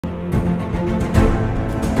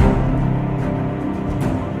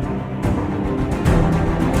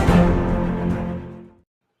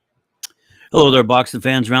Hello there, boxing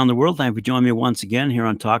fans around the world. Thank you for joining me once again here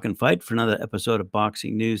on Talk and Fight for another episode of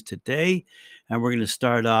Boxing News today. And we're going to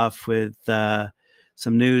start off with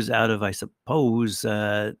some news out of, I suppose,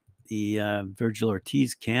 the Virgil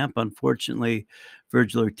Ortiz camp. Unfortunately,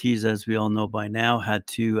 Virgil Ortiz, as we all know by now, had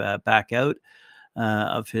to back out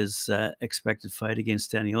of his expected fight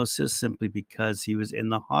against Staniosis simply because he was in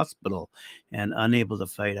the hospital and unable to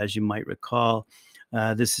fight. As you might recall,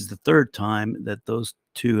 this is the third time that those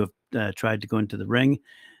two have tried to go into the ring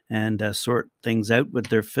and sort things out with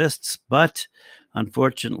their fists. But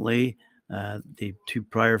unfortunately, the two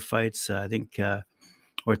prior fights, I think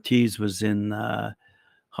Ortiz was in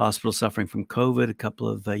hospital suffering from COVID a couple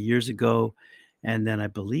of years ago. And then I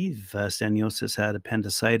believe Staniosis had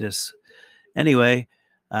appendicitis. Anyway,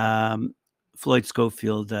 Floyd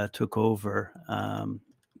Schofield took over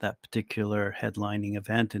that particular headlining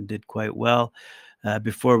event and did quite well.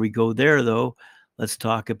 Before we go there, though, let's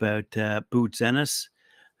talk about Boots Ennis,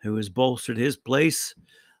 who has bolstered his place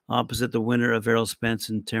opposite the winner of Errol Spence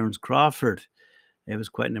and Terence Crawford. It was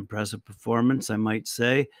quite an impressive performance, I might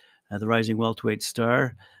say. The rising welterweight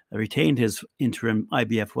star retained his interim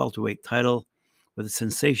IBF welterweight title with a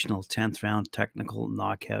sensational 10th round technical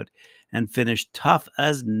knockout and finished tough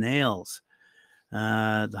as nails.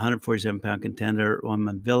 The 147-pound contender,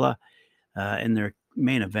 Roman Villa, in their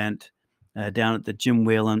main event down at the Jim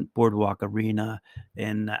Whalen Boardwalk Arena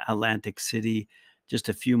in Atlantic City, just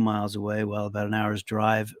a few miles away, well, about an hour's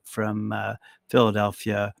drive from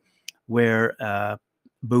Philadelphia, where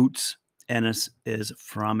Boots Ennis is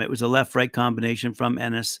from. It was a left-right combination from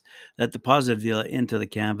Ennis that deposited Villa into the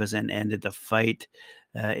canvas and ended the fight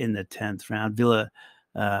in the 10th round. Villa,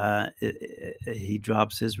 he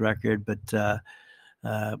drops his record, but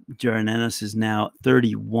Jaron Ennis is now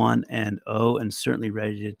 31-0 and certainly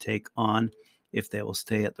ready to take on, if they will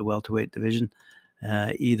stay at the welterweight division,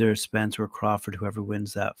 either Spence or Crawford, whoever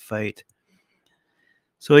wins that fight.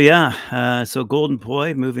 So so Golden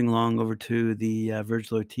Boy moving along over to the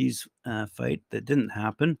Virgil Ortiz fight that didn't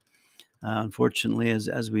happen. Unfortunately,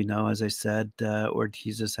 as we know, as I said,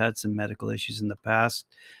 Ortiz has had some medical issues in the past,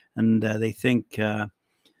 and they think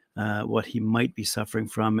what he might be suffering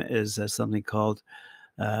from is something called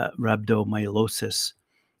rhabdomyolysis.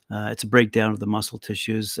 It's a breakdown of the muscle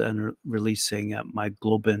tissues and releasing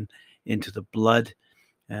myoglobin into the blood.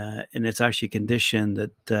 And it's actually a condition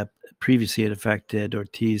that previously had affected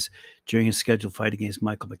Ortiz during his scheduled fight against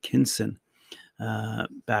Michael McKinson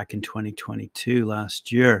back in 2022,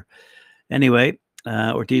 last year. Anyway,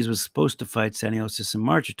 Ortiz was supposed to fight Staniosis in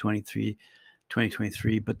March of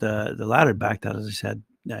 2023, but the latter backed out, as I said,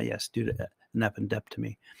 yes, due to an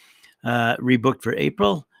appendectomy. Rebooked for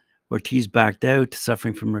April. Ortiz backed out,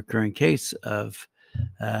 suffering from a recurring case of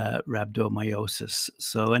rhabdomyolysis.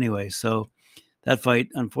 So anyway, that fight,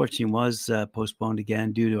 unfortunately, was postponed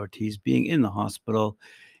again due to Ortiz being in the hospital.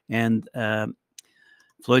 And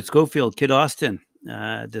Floyd Schofield, Kid Austin,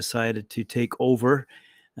 decided to take over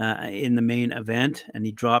in the main event, and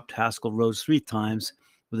he dropped Haskell Rose 3 times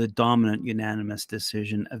with a dominant unanimous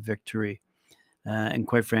decision of victory. And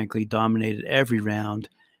quite frankly, dominated every round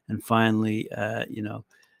and finally,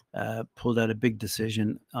 pulled out a big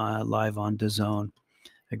decision live on DAZN.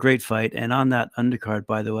 A great fight. And on that undercard,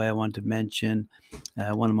 by the way, I want to mention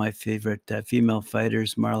one of my favorite female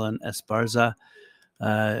fighters, Marlon Esparza.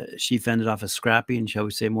 She fended off a scrappy and, shall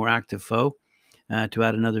we say, more active foe to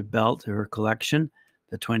add another belt to her collection.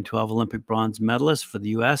 The 2012 Olympic bronze medalist for the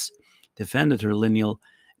U.S. defended her lineal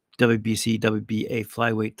WBC, WBA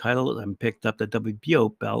flyweight title and picked up the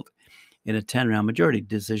WBO belt in a 10-round majority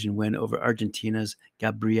decision win over Argentina's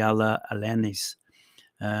Gabriela Alanis.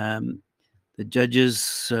 The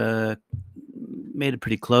judges made it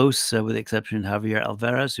pretty close, with the exception of Javier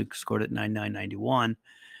Alvarez, who scored at 9-9-91,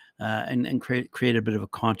 and created a bit of a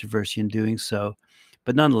controversy in doing so.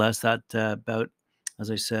 But nonetheless, that bout,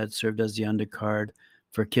 as I said, served as the undercard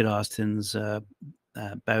for Kid Austin's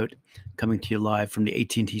bout, coming to you live from the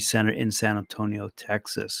AT&T Center in San Antonio,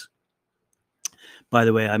 Texas. By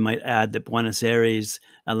the way, I might add that Buenos Aires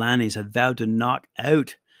Alanis had vowed to knock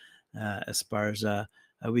out Esparza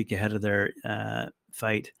a week ahead of their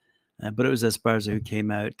fight. But it was Esparza who came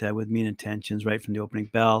out with mean intentions right from the opening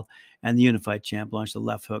bell, and the unified champ launched a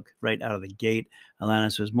left hook right out of the gate.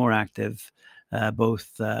 Alanis was more active, both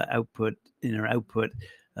output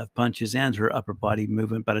of punches and her upper body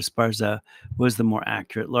movement, but Esparza was the more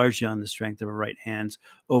accurate, largely on the strength of her right hands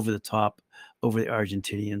over the top, over the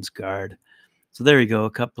Argentinian's guard. So there you go, a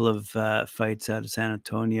couple of fights out of San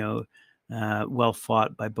Antonio, well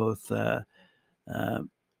fought by both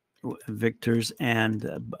victors and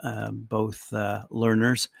both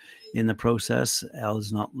learners in the process. L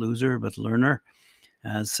is not loser, but learner,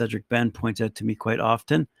 as Cedric Ben points out to me quite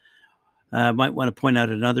often. Might want to point out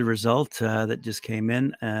another result that just came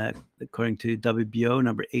in. According to WBO,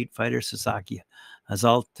 number 8 fighter Sasaki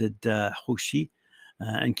assaulted Hoshi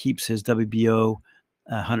and keeps his WBO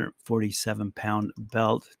 147-pound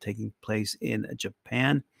belt, taking place in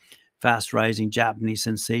Japan. Fast rising Japanese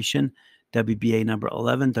sensation, WBA number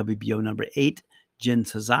 11, WBO number 8, Jin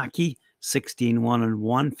Sasaki,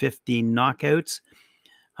 16-1-1, 15 knockouts.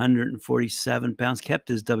 147 pounds, kept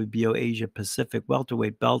his WBO Asia Pacific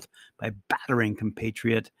welterweight belt by battering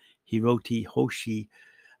compatriot Hiroti Hoshi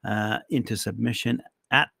into submission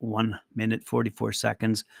at 1 minute 44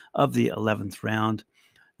 seconds of the 11th round.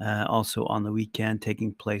 Also on the weekend,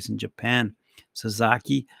 taking place in Japan.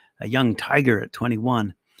 Sasaki, a young tiger at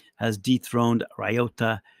 21, has dethroned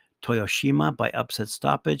Ryota Toyoshima by upset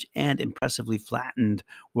stoppage and impressively flattened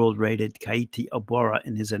world-rated Kaiti Obora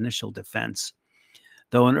in his initial defense.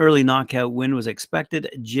 Though an early knockout win was expected,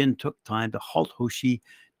 Jin took time to halt Hoshi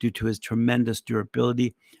due to his tremendous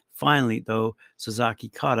durability. Finally, though, Sasaki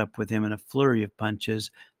caught up with him in a flurry of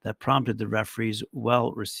punches that prompted the referee's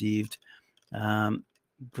well-received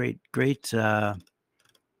great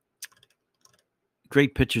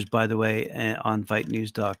pictures, by the way, on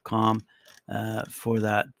fightnews.com for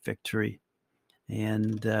that victory.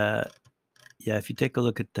 And if you take a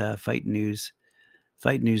look at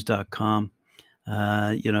fightnews.com,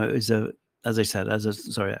 it was as I said,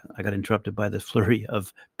 sorry, I got interrupted by the flurry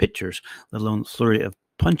of pictures, let alone flurry of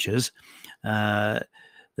punches that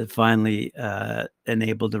finally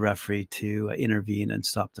enabled the referee to intervene and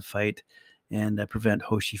stop the fight and prevent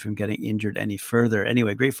Hoshi from getting injured any further.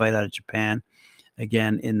 Anyway, great fight out of Japan,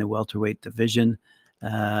 again in the welterweight division,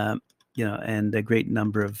 and a great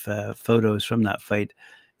number of photos from that fight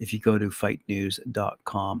if you go to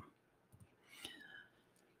fightnews.com.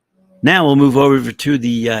 Now we'll move over to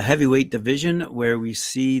the heavyweight division, where we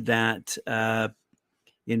see that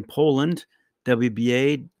in Poland,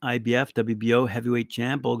 WBA, IBF, WBO heavyweight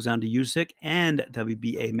champ Alexander Usyk and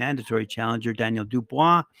WBA mandatory challenger Daniel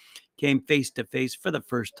Dubois came face-to-face for the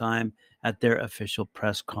first time at their official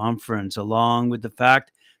press conference, along with the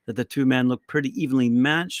fact that the two men looked pretty evenly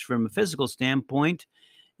matched from a physical standpoint.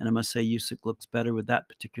 And I must say Usyk looks better with that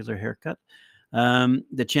particular haircut.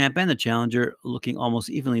 The champ and the challenger looking almost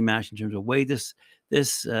evenly matched in terms of weight. This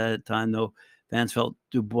time, though, fans felt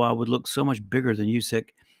Dubois would look so much bigger than Usyk.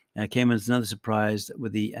 Came as another surprise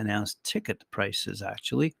with the announced ticket prices,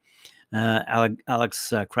 actually. Alex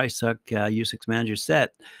Krysuk, Usyk's manager, said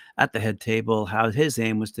at the head table how his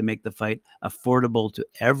aim was to make the fight affordable to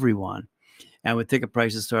everyone, and with ticket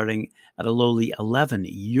prices starting at a lowly 11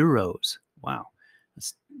 euros. Wow,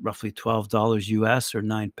 that's roughly $12 US or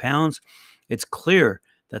 £9. It's clear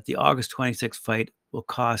that the August 26th fight will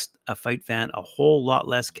cost a fight fan a whole lot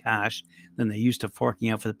less cash than they used to forking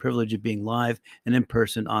out for the privilege of being live and in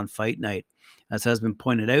person on fight night. As has been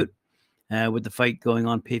pointed out, with the fight going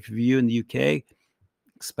on pay-per-view in the UK,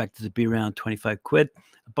 expected to be around 25 quid,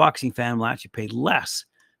 a boxing fan will actually pay less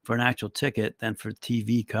for an actual ticket than for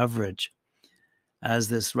TV coverage. As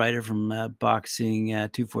this writer from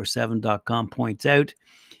boxing247.com points out,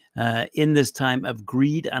 in this time of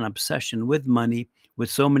greed and obsession with money, with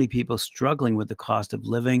so many people struggling with the cost of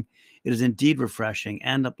living, it is indeed refreshing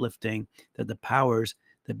and uplifting that the powers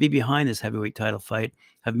that be behind this heavyweight title fight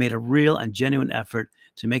have made a real and genuine effort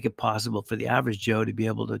to make it possible for the average Joe to be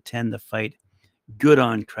able to attend the fight. Good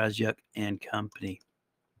on Krzyzewski and company.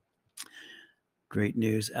 Great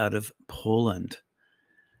news out of Poland.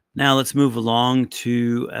 Now let's move along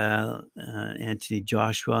to Anthony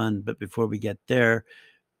Joshua. But before we get there,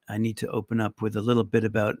 I need to open up with a little bit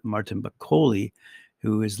about Martin Bakole,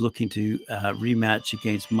 who is looking to rematch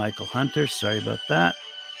against Michael Hunter. Sorry about that.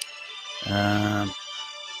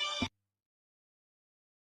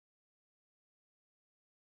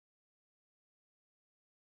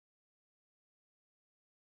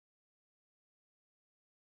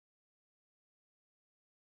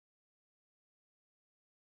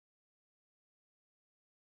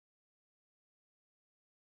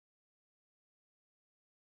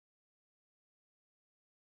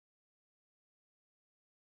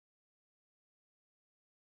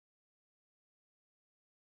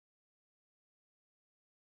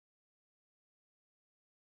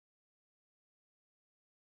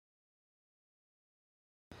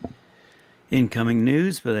 Incoming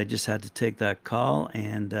news, but I just had to take that call,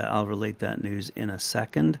 and I'll relate that news in a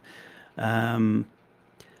second. Martin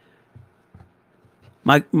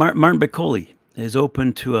Bakole is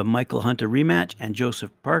open to a Michael Hunter rematch and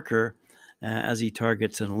Joseph Parker as he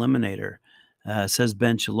targets an eliminator. Says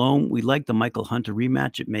Ben Shalom, we like the Michael Hunter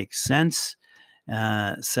rematch. It makes sense.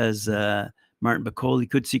 Says Martin Bacoli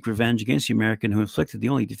could seek revenge against the American who inflicted the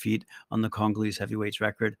only defeat on the Congolese heavyweights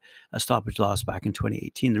record, a stoppage loss back in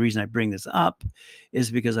 2018. The reason I bring this up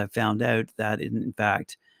is because I found out that, in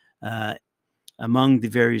fact, among the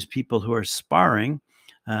various people who are sparring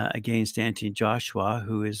against Anthony Joshua,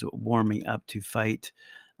 who is warming up to fight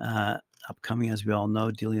upcoming, as we all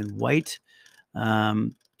know, Dillian White,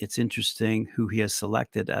 it's interesting who he has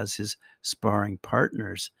selected as his sparring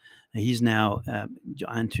partners. He's now,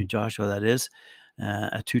 Anthony Joshua, that is,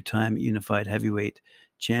 a two-time unified heavyweight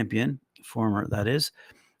champion, former, that is,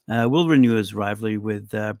 will renew his rivalry with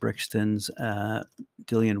Brixton's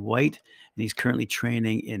Dillian White, and he's currently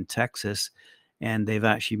training in Texas. And they've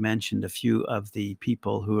actually mentioned a few of the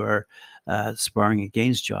people who are sparring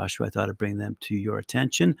against Joshua. I thought I'd bring them to your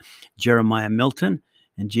attention. Jeremiah Milton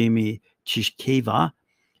and Jamie Chishkeva,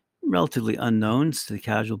 relatively unknowns to the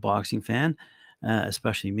casual boxing fan,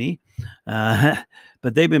 especially me. But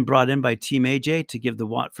they've been brought in by Team AJ to give the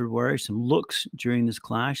Watford Warriors some looks during this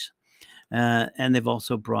clash. And they've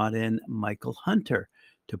also brought in Michael Hunter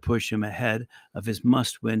to push him ahead of his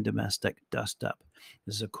must-win domestic dust-up.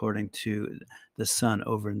 This is according to The Sun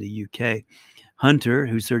over in the UK. Hunter,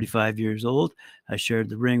 who's 35 years old, has shared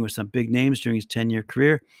the ring with some big names during his 10-year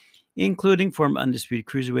career, including former undisputed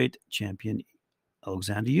cruiserweight champion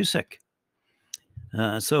Alexander Usyk.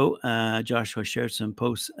 So Joshua shared some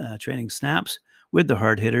post-training snaps with the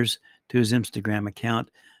hard hitters to his Instagram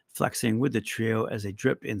account, flexing with the trio as they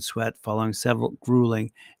drip in sweat following several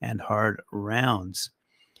grueling and hard rounds.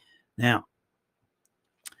 Now,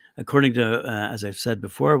 according to, as I've said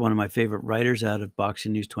before, one of my favorite writers out of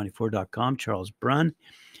BoxingNews24.com, Charles Brunn,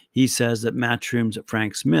 he says that Matchroom's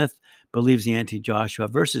Frank Smith believes the Anthony Joshua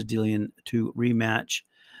versus Dillian 2 rematch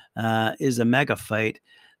is a mega fight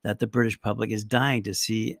that the British public is dying to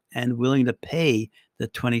see and willing to pay the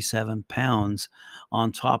 £27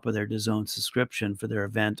 on top of their DAZN subscription for their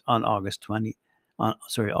event on August 12th.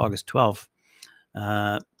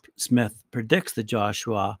 Smith predicts the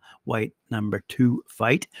Joshua White number 2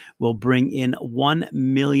 fight will bring in 1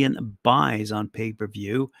 million buys on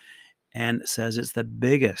pay-per-view and says it's the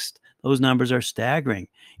biggest. Those numbers are staggering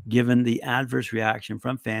given the adverse reaction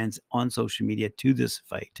from fans on social media to this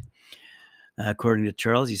fight. According to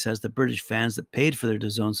Charles, he says the British fans that paid for their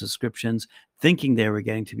DAZN subscriptions thinking they were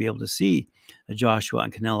getting to be able to see Joshua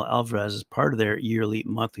and Canelo Alvarez as part of their yearly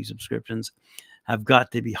monthly subscriptions have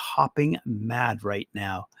got to be hopping mad right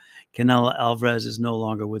now. Canelo Alvarez is no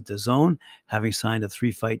longer with DAZN, having signed a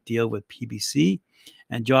 3-fight deal with PBC,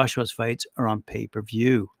 and Joshua's fights are on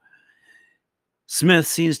pay-per-view. Smith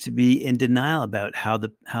seems to be in denial about how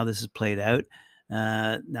this has played out.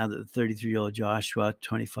 Now that the 33-year-old Joshua,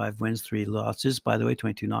 25 wins, 3 losses, by the way,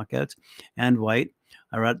 22 knockouts, and White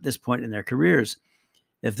are at this point in their careers.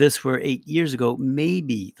 If this were 8 years ago,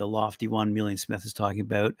 maybe the lofty 1 million Smith is talking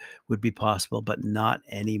about would be possible, but not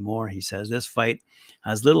anymore, he says. This fight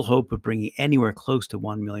has little hope of bringing anywhere close to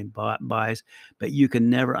 1 million buys, but you can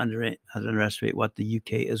never underestimate what the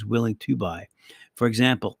UK is willing to buy. For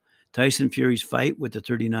example, Tyson Fury's fight with the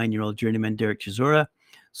 39-year-old journeyman Derek Chisora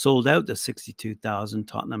sold out the 62,000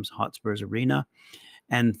 Tottenham's Hotspurs Arena,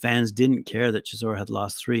 and fans didn't care that Chisora had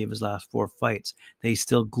lost 3 of his last 4 fights. They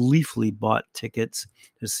still gleefully bought tickets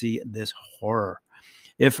to see this horror.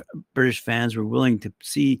 If British fans were willing to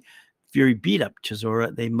see Fury beat up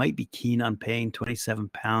Chisora, they might be keen on paying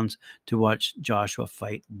 £27 to watch Joshua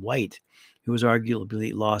fight White, who has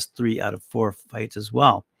arguably lost 3 out of 4 fights as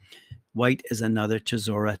well. White is another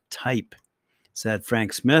Chisora type, said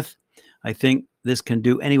Frank Smith. I think this can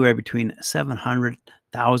do anywhere between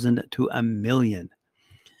 700,000 to 1 million.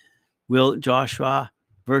 Will Joshua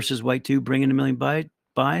versus White 2 bring in 1 million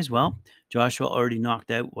buys? Well, Joshua already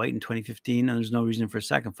knocked out White in 2015, and there's no reason for a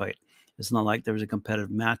second fight. It's not like there was a competitive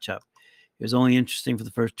matchup. It was only interesting for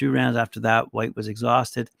the first 2 rounds. After that, White was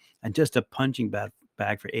exhausted and just a punching bag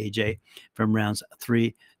for AJ from rounds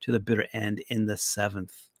 3 to the bitter end in the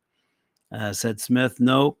 7th. Said Smith,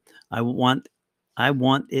 no, I want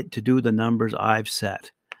it to do the numbers I've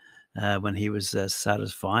set. When he was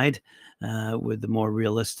satisfied with the more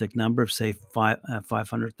realistic number of, say,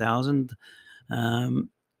 500,000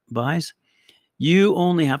 buys. You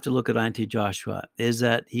only have to look at Anthony Joshua, is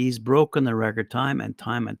that he's broken the record time and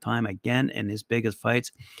time again in his biggest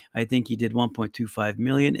fights. I think he did 1.25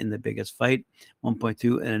 million in the biggest fight,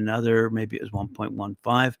 1.2 in another, maybe it was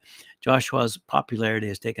 1.15. Joshua's popularity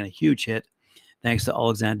has taken a huge hit thanks to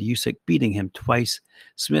Alexander Usyk beating him twice.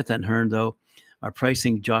 Smith and Hearn, though, are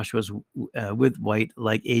pricing Joshua's with White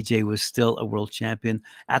like AJ was still a world champion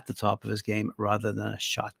at the top of his game rather than a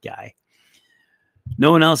shot guy.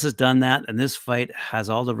 No one else has done that, and this fight has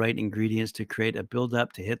all the right ingredients to create a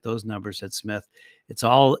build-up to hit those numbers, said Smith. It's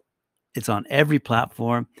all it's on every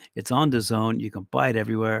platform. It's on the zone. You can buy it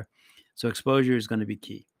everywhere. So exposure is going to be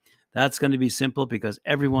key. That's going to be simple because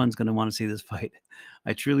everyone's going to want to see this fight.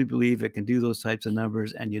 I truly believe it can do those types of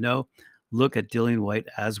numbers. And look at Dillian White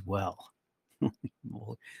as well.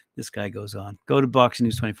 Well, this guy goes on. Go to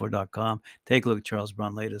boxingnews24.com. Take a look at Charles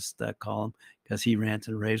Brown's latest column because he rants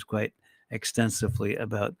and raves quite extensively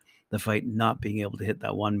about the fight not being able to hit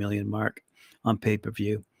that 1 million mark on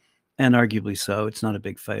pay-per-view. And arguably so. It's not a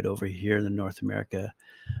big fight over here in the North America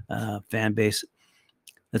fan base.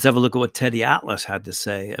 Let's have a look at what Teddy Atlas had to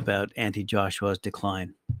say about Anthony Joshua's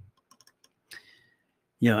decline.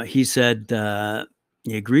 He said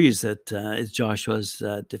he agrees that it's Joshua's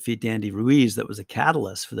defeat to Andy Ruiz that was a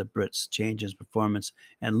catalyst for the Brits' change in his performance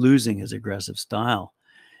and losing his aggressive style.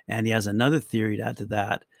 And he has another theory to add to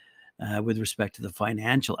that with respect to the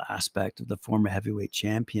financial aspect of the former heavyweight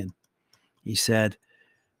champion. He said,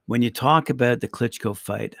 when you talk about the Klitschko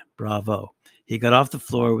fight, bravo. He got off the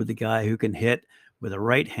floor with a guy who can hit with a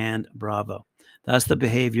right hand, bravo. That's the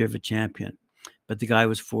behavior of a champion. But the guy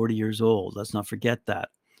was 40 years old. Let's not forget that.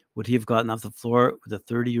 Would he have gotten off the floor with a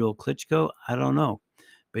 30-year-old Klitschko? I don't know.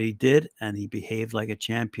 But he did, and he behaved like a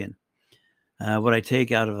champion. What I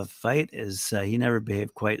take out of a fight is he never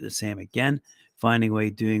behaved quite the same again, finding a way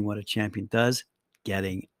doing what a champion does,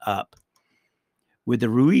 getting up. With the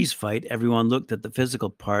Ruiz fight, everyone looked at the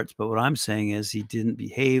physical parts, but what I'm saying is he didn't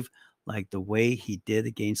behave like the way he did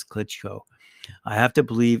against Klitschko. I have to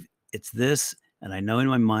believe it's this, and I know in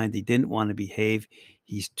my mind he didn't want to behave.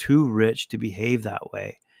 He's too rich to behave that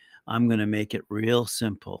way. I'm going to make it real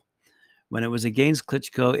simple. When it was against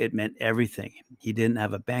Klitschko, it meant everything. He didn't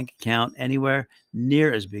have a bank account anywhere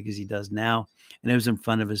near as big as he does now, and it was in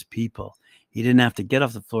front of his people. He didn't have to get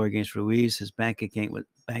off the floor against Ruiz. His bank account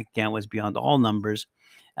was beyond all numbers,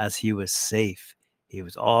 as he was safe. He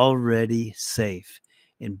was already safe.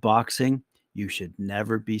 In boxing, you should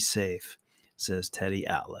never be safe, says Teddy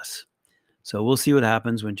Atlas. So we'll see what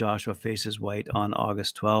happens when Joshua faces White on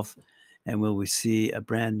August 12th. And will we see a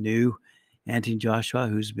brand new Anthony Joshua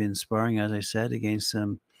who's been sparring, as I said, against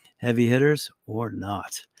some heavy hitters or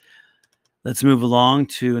not? Let's move along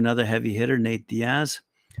to another heavy hitter, Nate Diaz,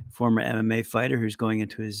 former MMA fighter who's going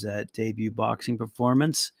into his debut boxing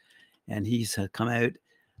performance. And he's come out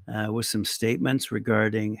with some statements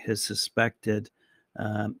regarding his suspected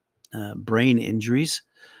brain injuries.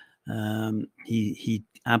 He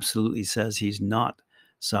absolutely says he's not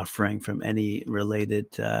suffering from any related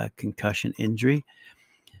concussion injury,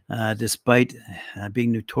 despite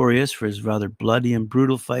being notorious for his rather bloody and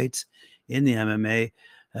brutal fights in the MMA.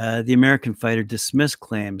 The American fighter dismissed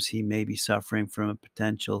claims he may be suffering from a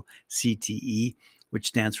potential CTE, which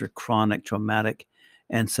stands for chronic traumatic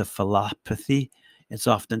encephalopathy. It's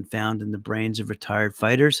often found in the brains of retired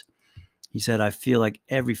fighters. He said, I feel like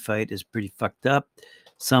every fight is pretty fucked up.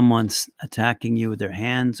 Someone's attacking you with their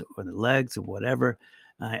hands or their legs or whatever.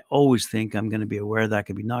 I always think I'm going to be aware that I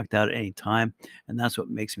could be knocked out at any time. And that's what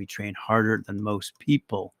makes me train harder than most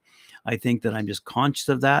people. I think that I'm just conscious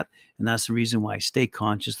of that. And that's the reason why I stay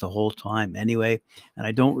conscious the whole time anyway. And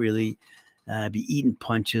I don't really be eating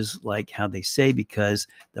punches like how they say, because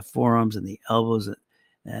the forearms and the elbows,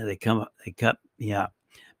 they cut me up.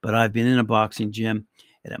 But I've been in a boxing gym,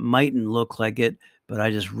 and it mightn't look like it, but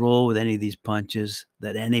I just roll with any of these punches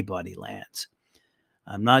that anybody lands.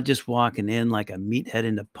 I'm not just walking in like a meathead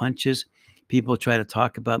into punches. People try to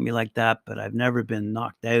talk about me like that, but I've never been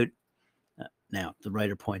knocked out. Now, the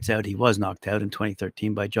writer points out he was knocked out in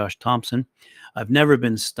 2013 by Josh Thompson. I've never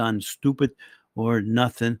been stunned stupid or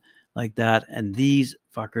nothing like that. And these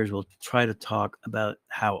fuckers will try to talk about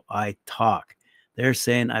how I talk. They're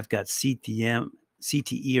saying I've got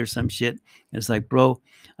CTE or some shit. And it's like, bro,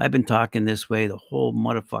 I've been talking this way the whole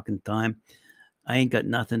motherfucking time. I ain't got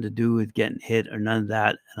nothing to do with getting hit or none of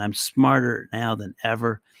that. And I'm smarter now than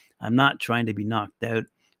ever. I'm not trying to be knocked out.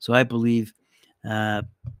 So I believe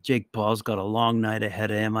Jake Paul's got a long night ahead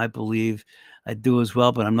of him. I believe I do as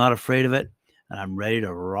well, but I'm not afraid of it. And I'm ready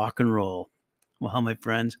to rock and roll. Well, my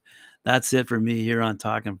friends, that's it for me here on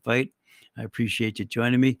Talk and Fight. I appreciate you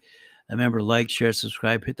joining me. Remember, like, share,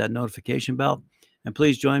 subscribe, hit that notification bell. And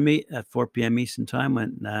please join me at 4 p.m. Eastern Time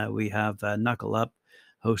when we have Knuckle Up,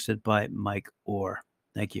 hosted by Mike Orr.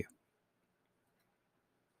 Thank you.